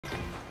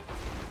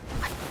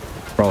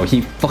Bro,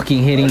 he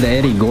fucking hitting the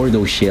Eddie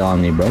Gordo shit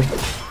on me, bro.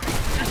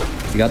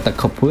 You got the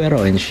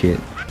capoeira and shit.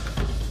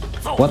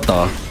 What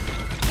the?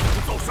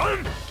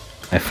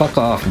 Hey, fuck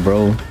off,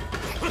 bro.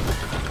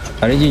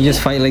 How did you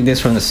just fight like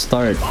this from the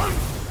start?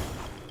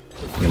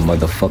 You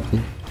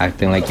motherfucker.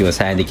 Acting like you was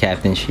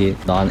handicapped and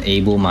shit. Don't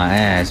able my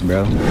ass,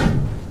 bro.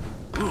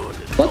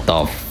 What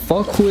the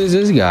fuck? Who is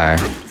this guy?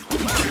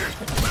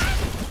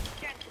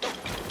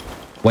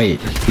 Wait,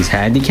 he's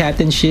handicapped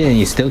and shit and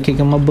he's still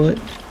kicking my butt?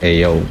 Hey,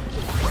 yo.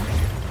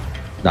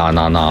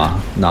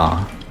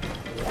 Nah.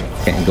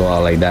 Can't go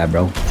out like that,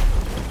 bro.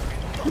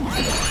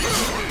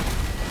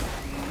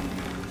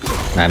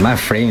 Man, my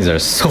frames are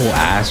so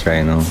ass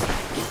right now.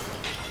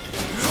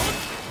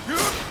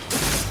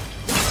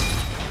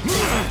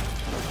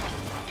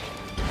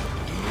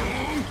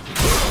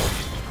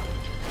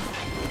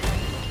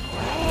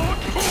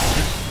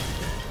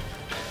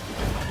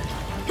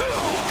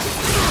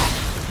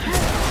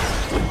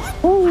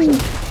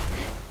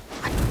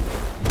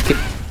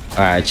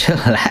 Alright,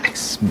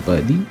 chillax,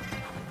 buddy.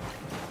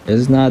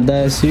 It's not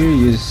that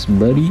serious,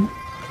 buddy.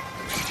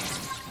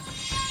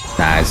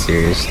 Nah, it's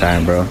serious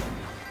time, bro.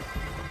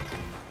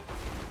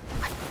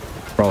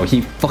 Bro,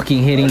 he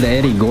fucking hitting the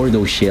Eddie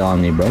Gordo shit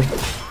on me, bro.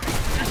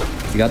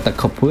 You got the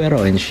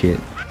capoeira and shit.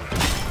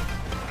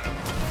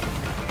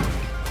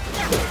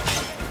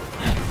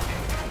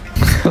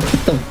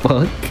 What the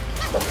fuck?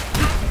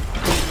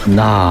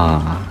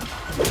 Nah.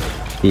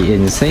 He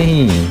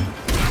insane.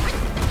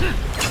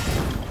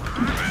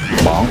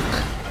 Bonk.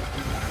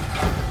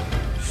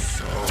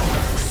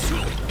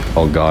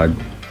 Oh god.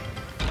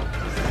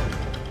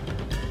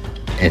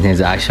 In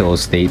his actual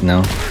state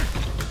now.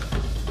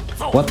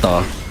 What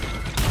the?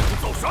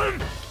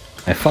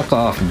 Hey, fuck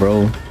off,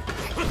 bro.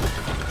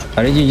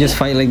 How did you just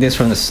fight like this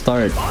from the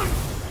start?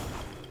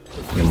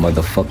 You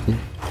motherfucker.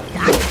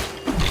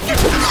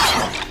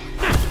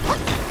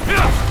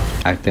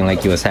 Acting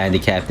like you was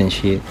handicapped and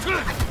shit.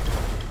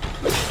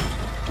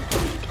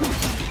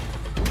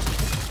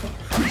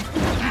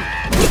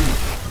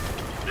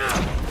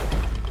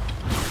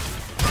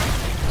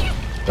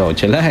 Yo,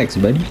 chillax,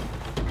 buddy.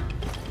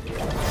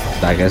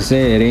 Like I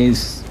said, it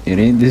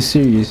ain't this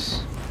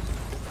serious.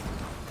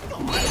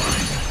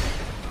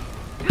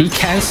 He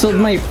cancelled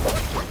my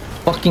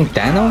fucking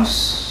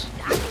Thanos?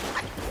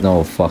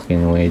 No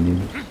fucking way,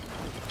 dude.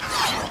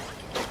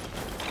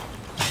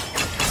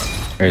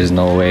 There's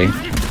no way.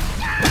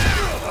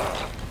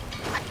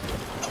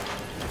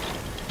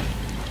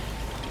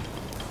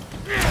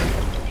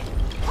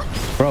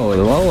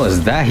 Bro, what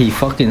was that? He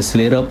fucking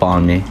slid up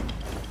on me.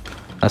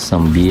 That's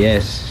some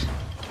BS.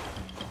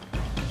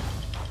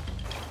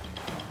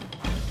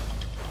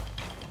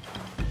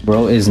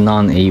 Bro is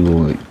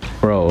non-able.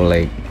 Bro,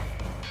 like,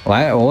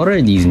 what are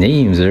these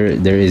names?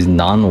 There is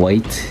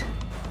non-white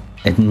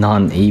and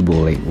non-able.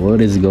 Like,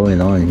 what is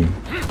going on here?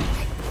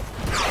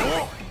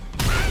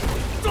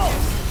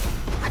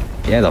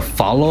 Yeah, the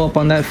follow-up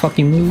on that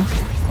fucking move?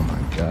 Oh my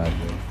god,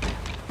 bro.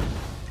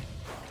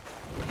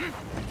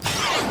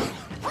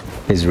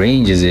 His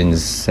range is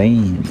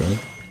insane, bro.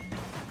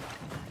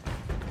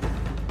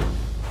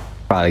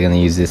 Probably gonna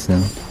use this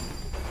now.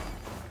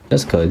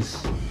 Just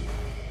cause.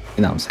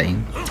 You know what I'm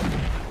saying?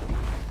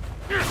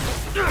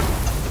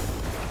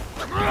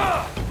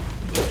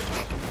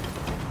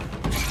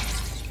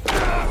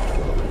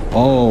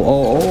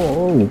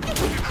 Oh.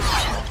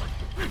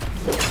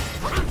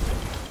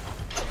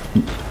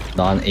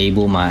 Don't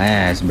able my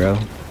ass, bro.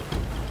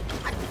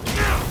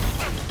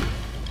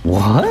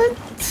 What?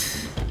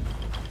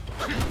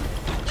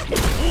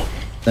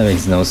 That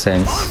makes no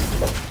sense.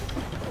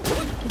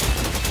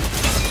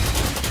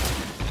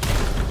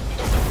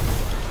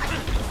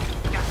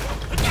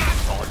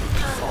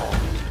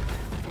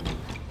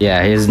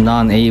 Yeah, he's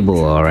non-able,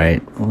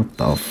 alright. What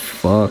the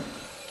fuck?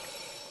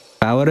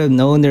 If I would have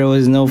known there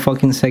was no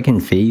fucking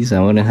second phase,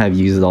 I wouldn't have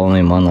used all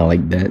my mana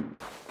like that.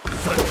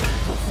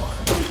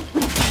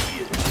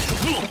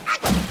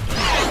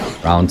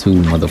 Round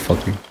 2,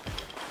 motherfucker.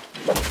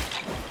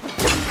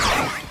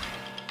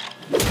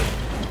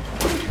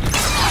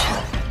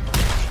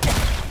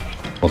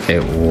 Okay,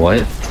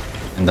 what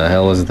in the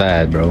hell is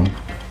that, bro?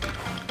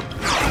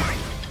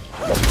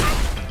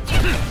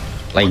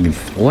 Like,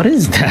 what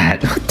is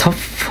that? What the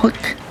fuck?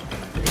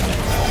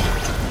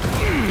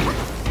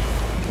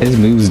 His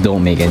moves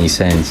don't make any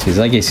sense. He's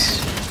like he's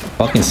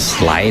fucking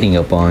sliding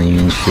up on you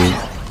and shit.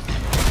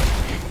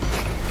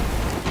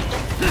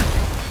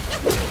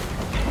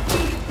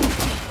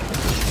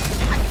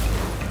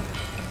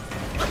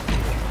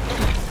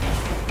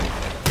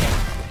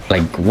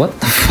 Like, what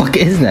the fuck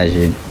is that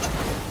shit?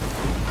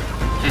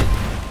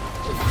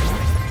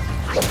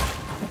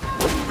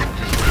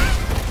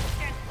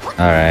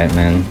 Alright,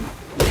 man.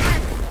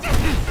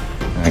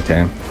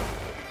 Okay.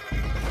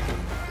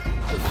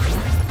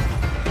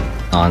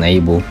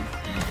 Unable,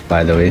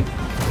 by the way.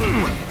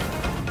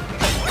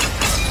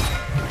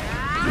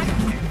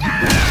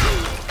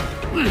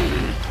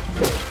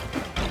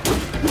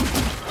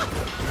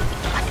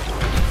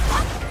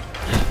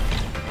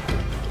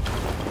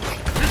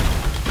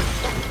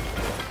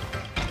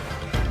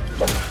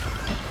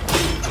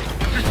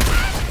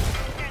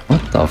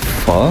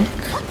 fuck?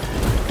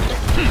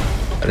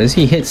 Why does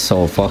he hit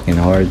so fucking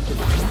hard?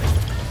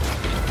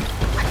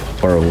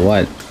 Or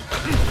what?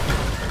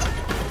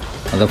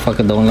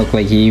 Motherfucker don't look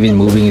like he even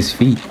moving his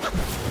feet.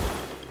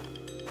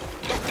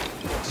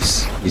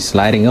 He's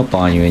sliding up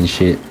on you and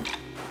shit.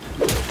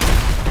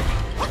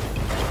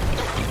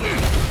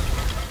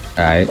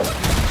 Alright.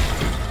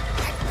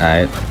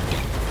 Alright.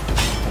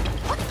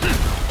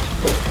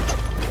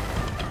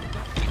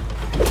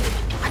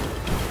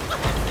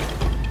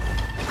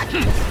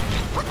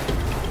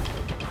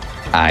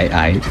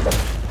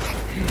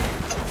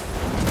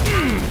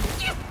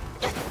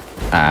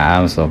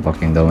 I'm so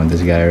fucking done with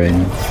this guy right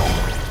now.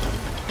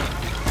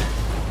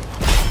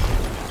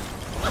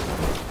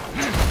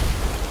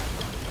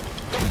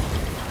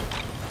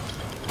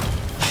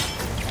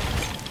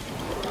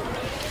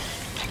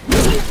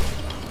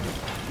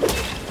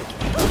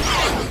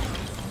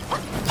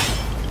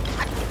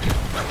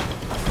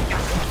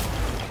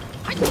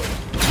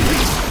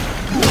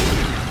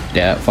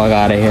 Yeah, fuck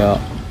out of here.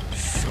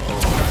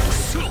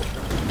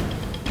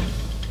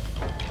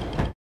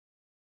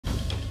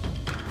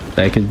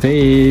 Second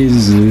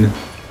phase.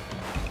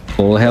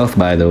 Full health,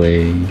 by the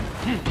way.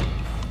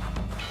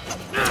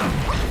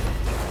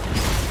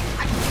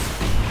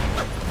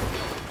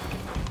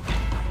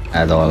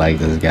 I don't like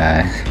this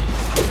guy.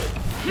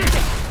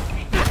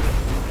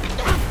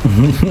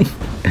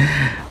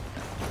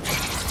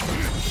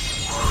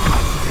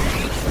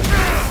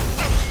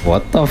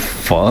 What the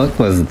fuck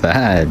was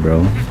that,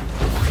 bro?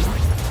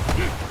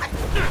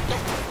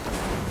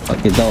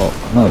 Fuck it,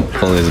 don't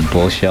pull this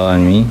bullshit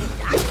on me.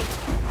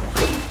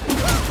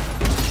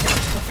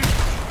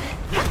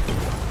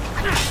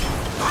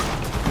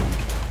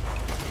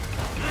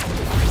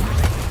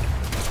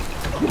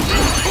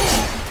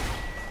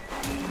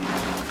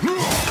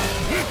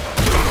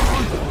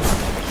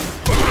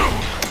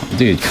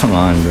 Dude, come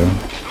on, bro.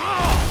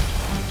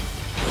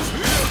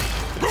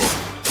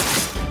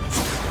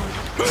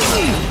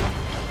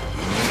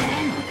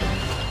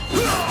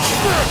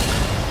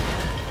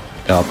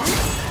 Up.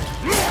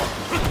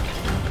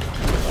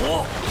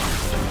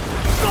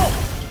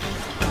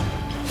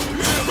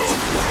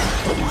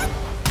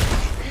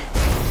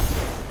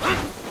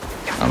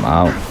 I'm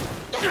out.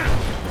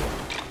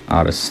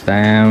 Out of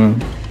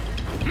stamina.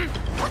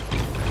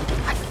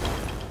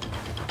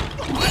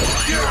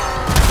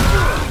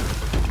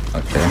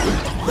 Okay.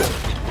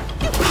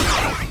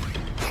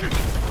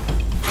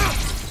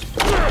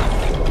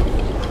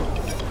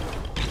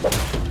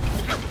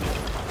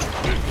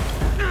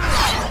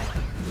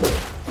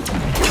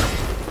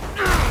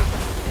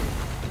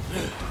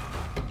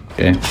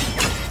 Okay.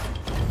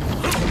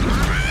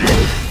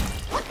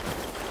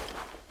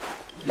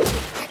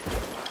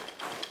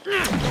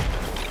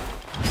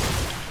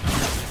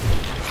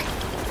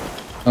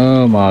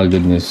 Oh my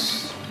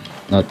goodness.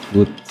 Not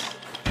good.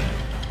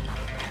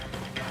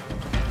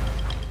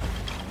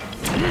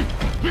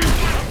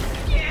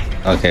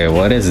 Okay,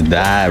 what is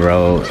that,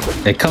 bro?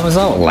 It comes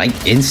out like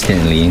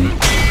instantly.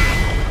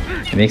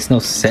 It makes no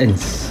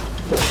sense.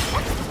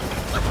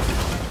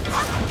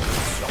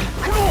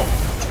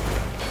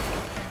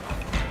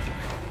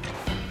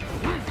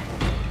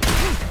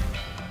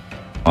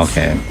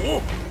 Okay.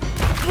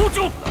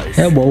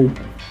 Hello.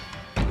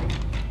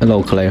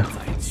 Hello, Claire.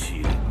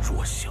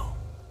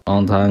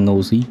 Long time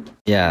no see.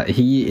 Yeah,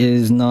 he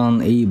is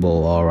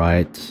non-able,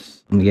 alright.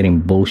 I'm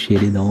getting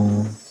bullshitted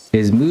on.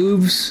 His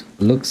moves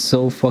look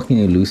so fucking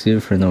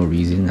elusive for no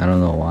reason. I don't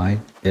know why.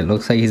 It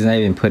looks like he's not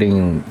even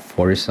putting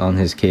force on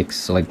his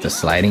kicks, like the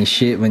sliding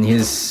shit when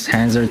his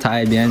hands are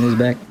tied behind his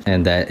back.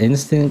 And that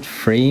instant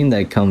frame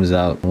that comes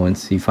out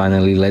once he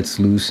finally lets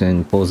loose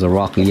and pulls a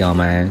Rock Lee on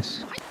my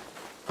ass.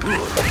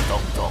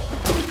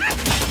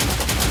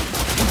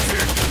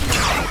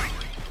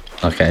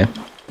 Okay.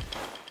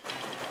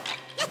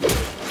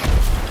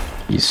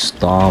 He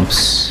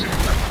stomps.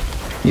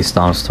 He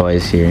stomps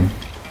twice here.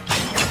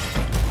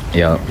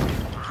 Yup.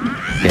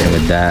 Hit him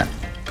with that.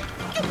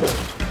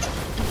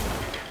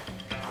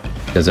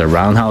 There's a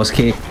roundhouse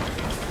kick.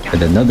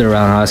 And another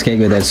roundhouse kick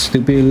with that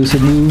stupid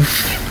elusive move.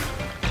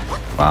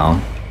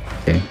 Wow.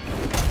 Okay.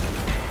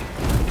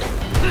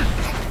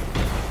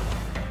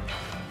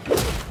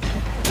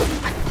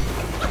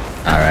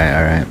 Alright,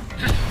 alright.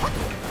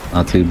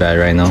 Not too bad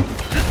right now.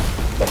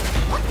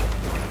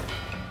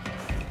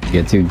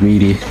 Get too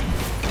greedy.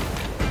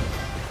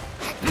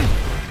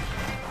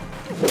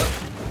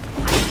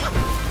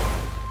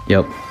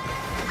 Yep.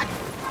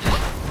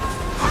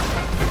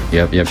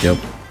 Yep.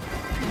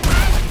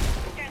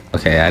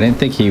 Okay, I didn't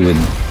think he would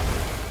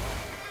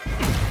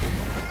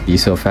be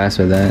so fast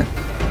with that.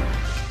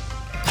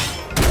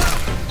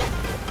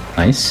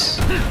 Nice.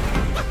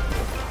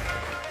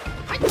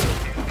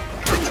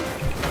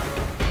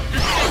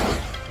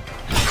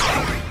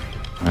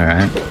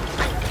 Alright.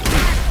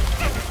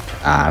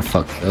 Ah, I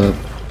fucked up.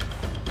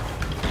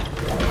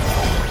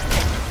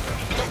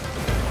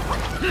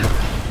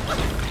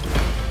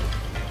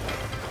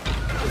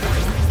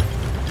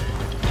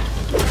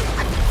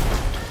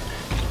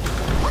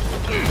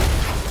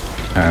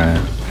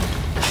 Alright.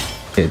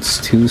 It's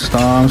two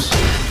stomps.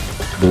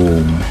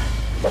 Boom.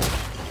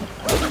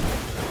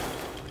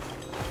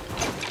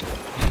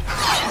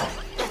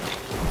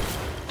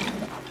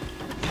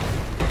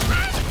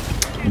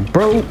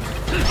 Bro!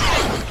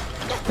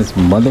 This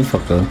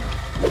motherfucker.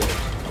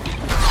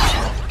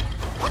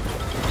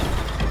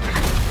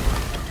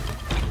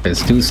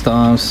 It's 2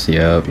 stomps.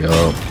 Yup.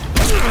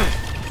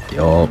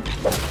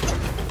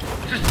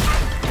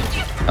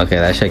 Okay,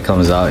 that shit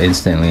comes out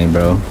instantly,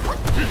 bro.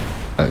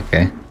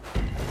 Okay.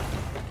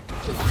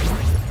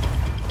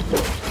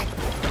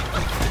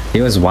 He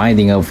was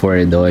winding up for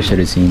it though, I should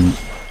have seen.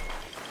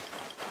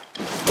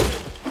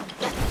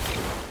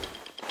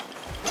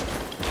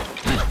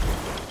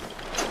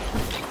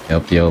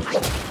 Yup.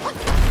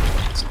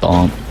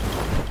 Stomp.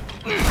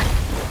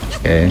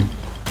 Okay.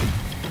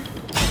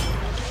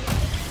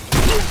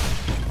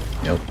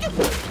 Yup.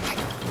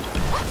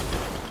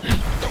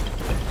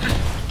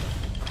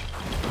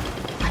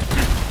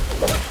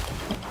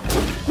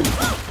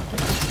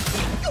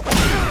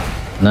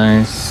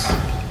 Nice.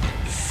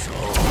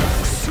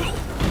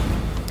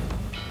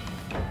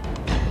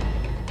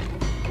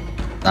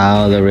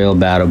 Now the real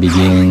battle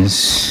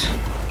begins.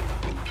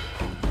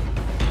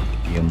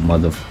 You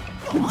motherfucker.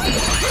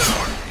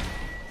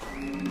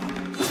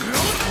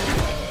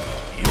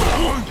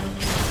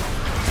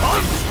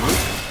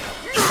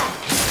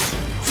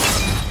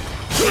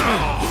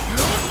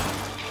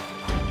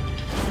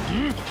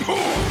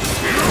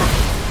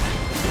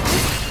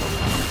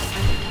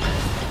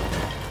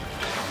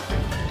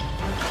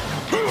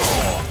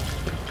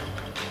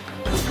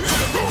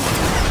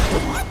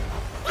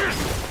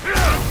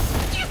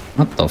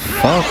 What the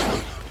fuck?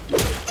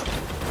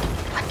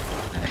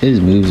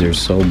 His moves are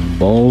so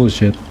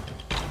bullshit.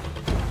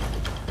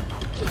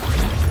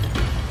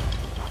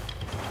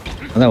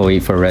 I'm gonna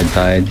wait for Red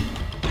Tide.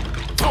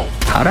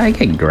 How did I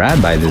get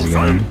grabbed by this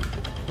guy?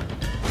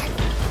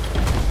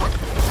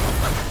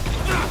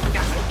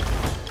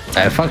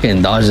 I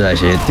fucking dodged that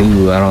shit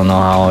too. I don't know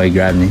how he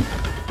grabbed me.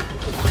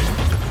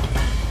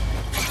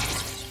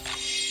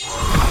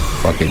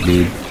 Fuck it,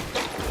 dude.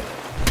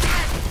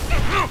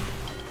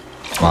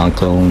 Come on,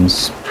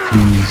 clones,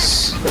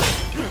 please.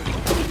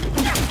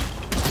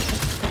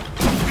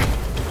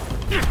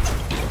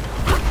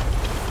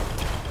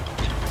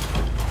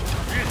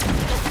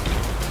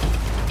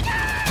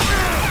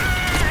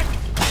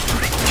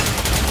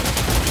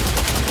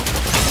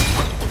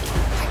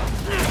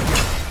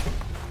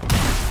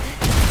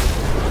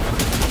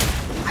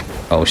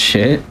 Oh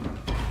shit.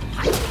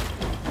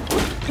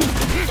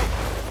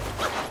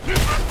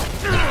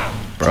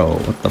 Bro,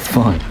 what the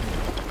fuck?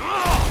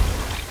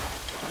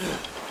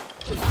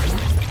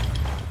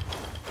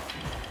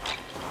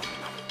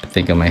 I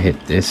think I might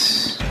hit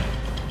this.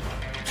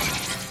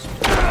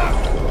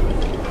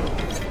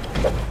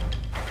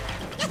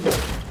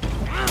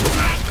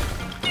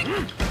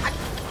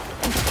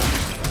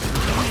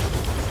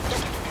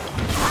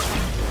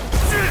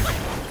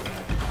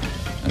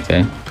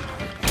 Okay.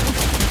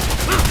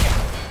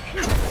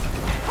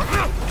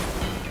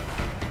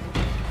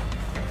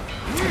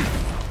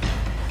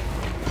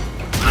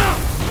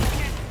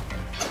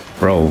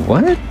 Bro,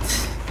 what?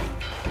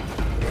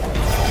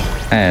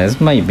 This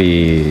might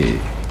be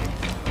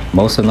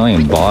most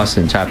annoying boss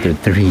in chapter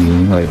 3.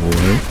 Like,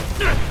 what?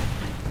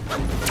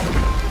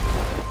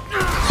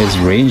 His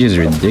range is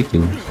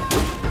ridiculous.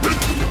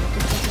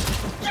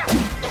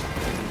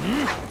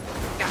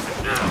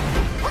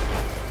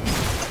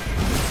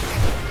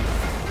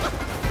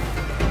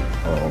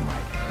 Oh my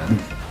god.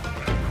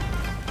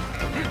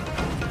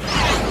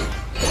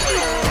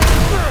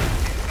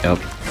 Yep.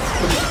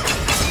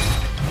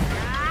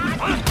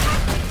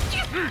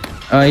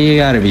 Oh, you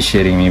gotta be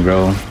shitting me,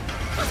 bro.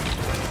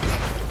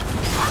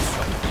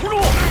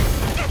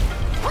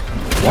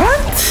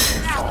 What?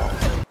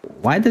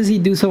 Why does he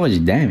do so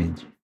much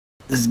damage?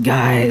 This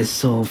guy is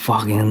so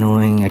fucking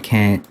annoying. I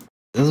can't.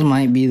 This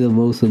might be the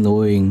most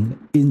annoying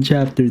in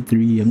chapter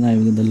 3. I'm not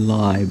even gonna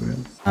lie, bro.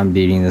 I'm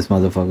beating this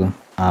motherfucker.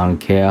 I don't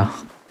care.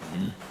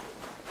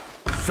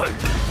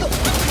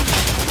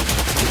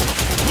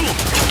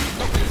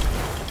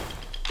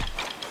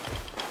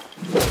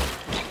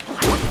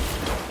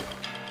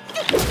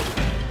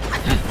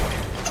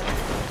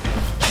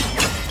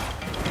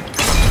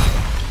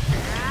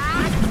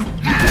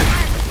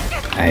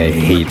 I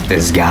hate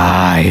this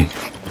guy.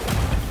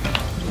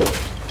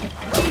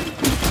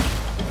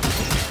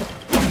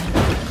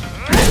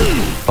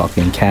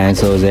 Fucking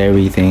cancels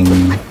everything.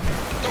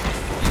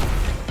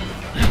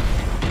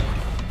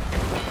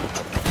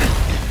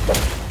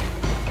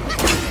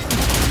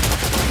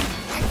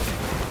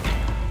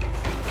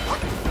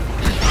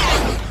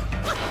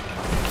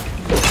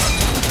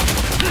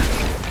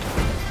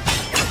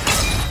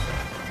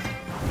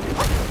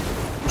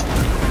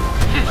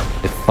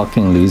 They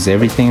fucking lose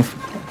everything.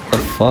 What the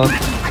fuck?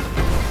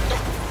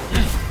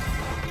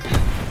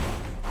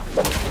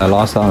 I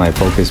lost all my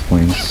focus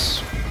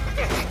points.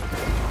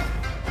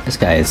 This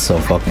guy is so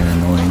fucking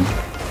annoying.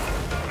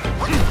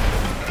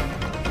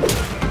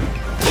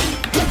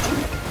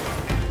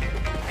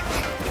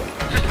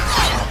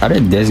 How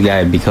did this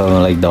guy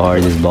become like the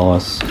hardest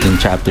boss in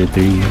chapter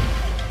 3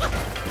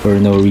 for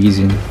no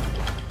reason?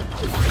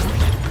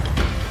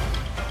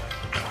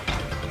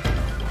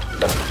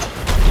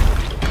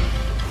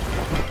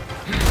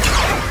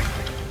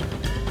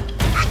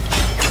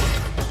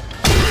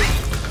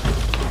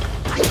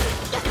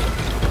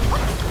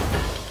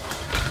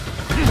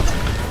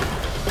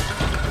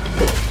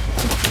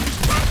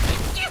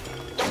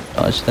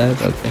 Dodge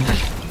that? Okay.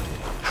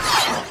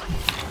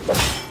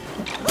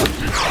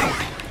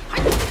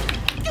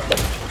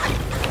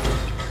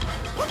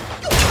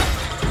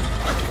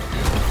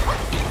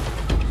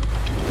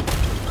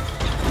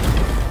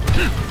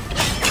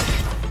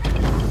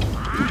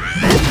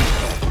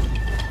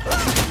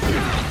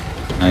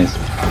 Nice.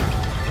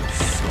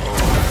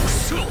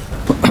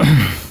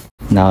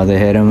 Now they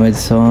hit him with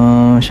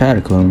some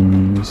shadow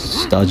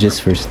clones. Dodges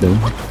first though.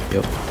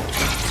 Yep.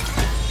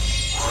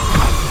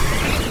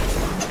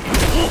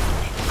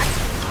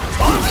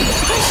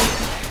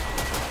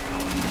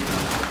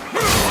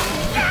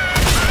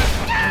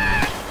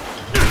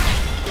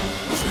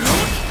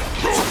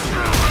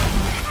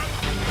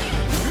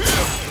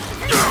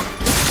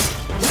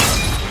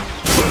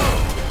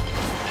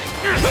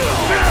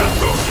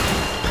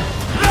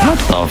 What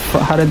the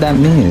fuck? How did that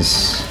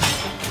miss?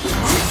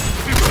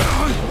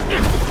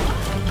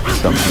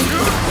 Something.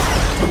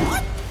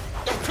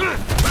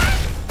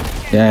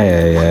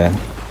 Yeah.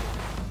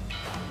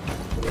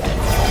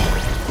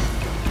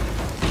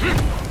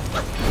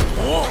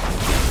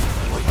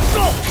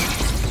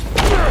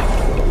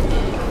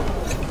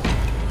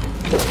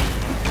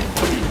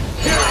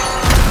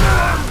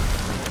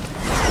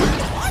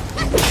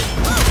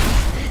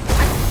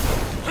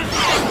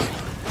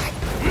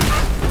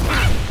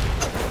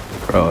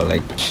 Bro,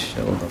 like,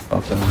 chill the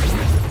fuck out.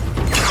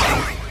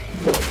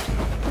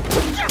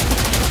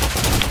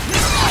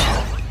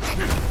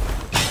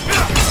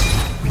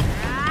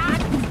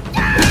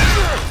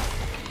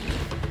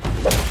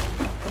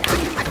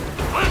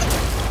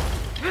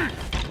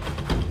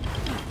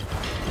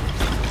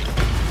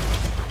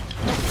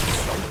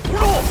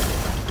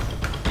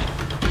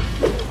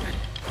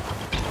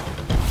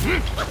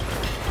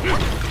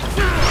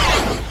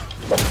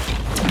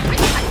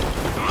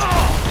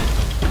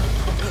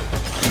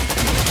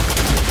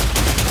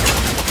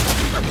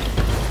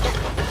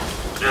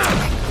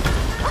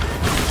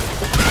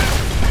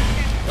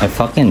 I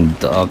fucking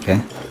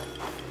okay.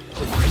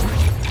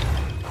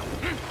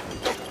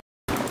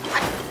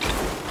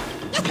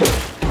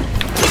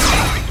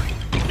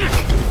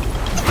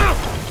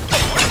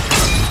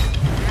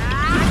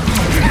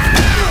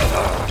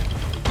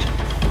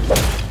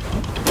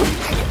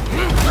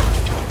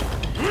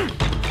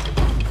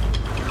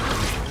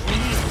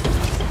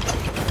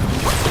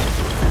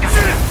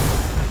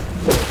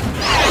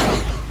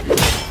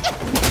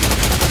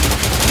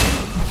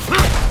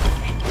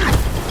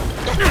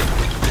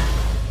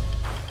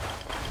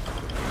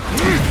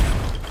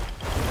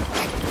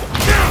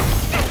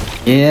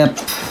 Yep,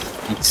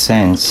 makes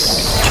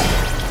sense.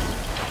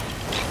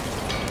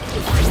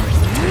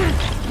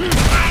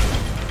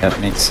 That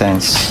makes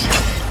sense.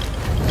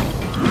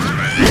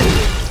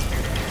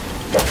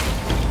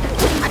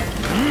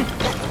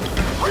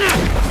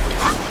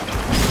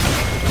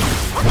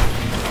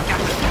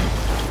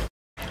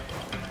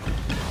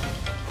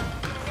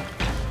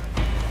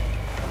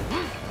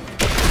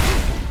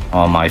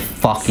 Oh my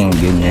fucking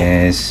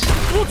goodness.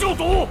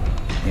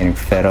 Getting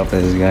fed up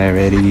with this guy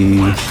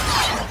already.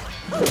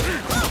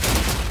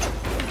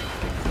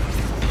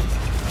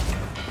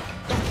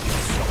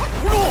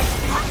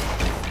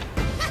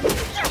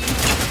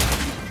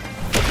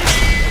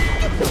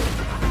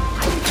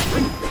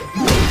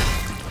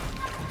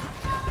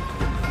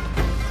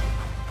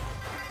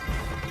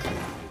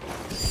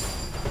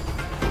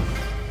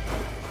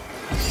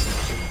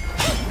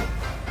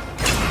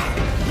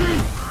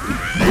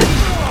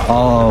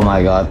 Oh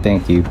my god,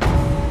 thank you.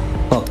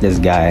 Fuck this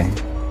guy.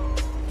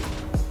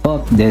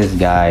 Fuck this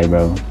guy,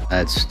 bro.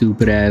 That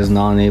stupid ass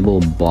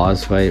non-able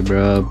boss fight,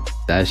 bro.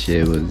 That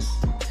shit was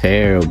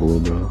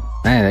terrible, bro.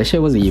 Man, that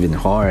shit wasn't even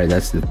hard.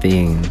 That's the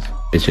thing.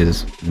 It's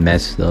just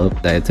messed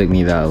up that it took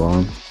me that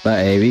long. But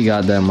hey, we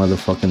got that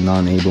motherfucking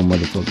non-able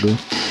motherfucker.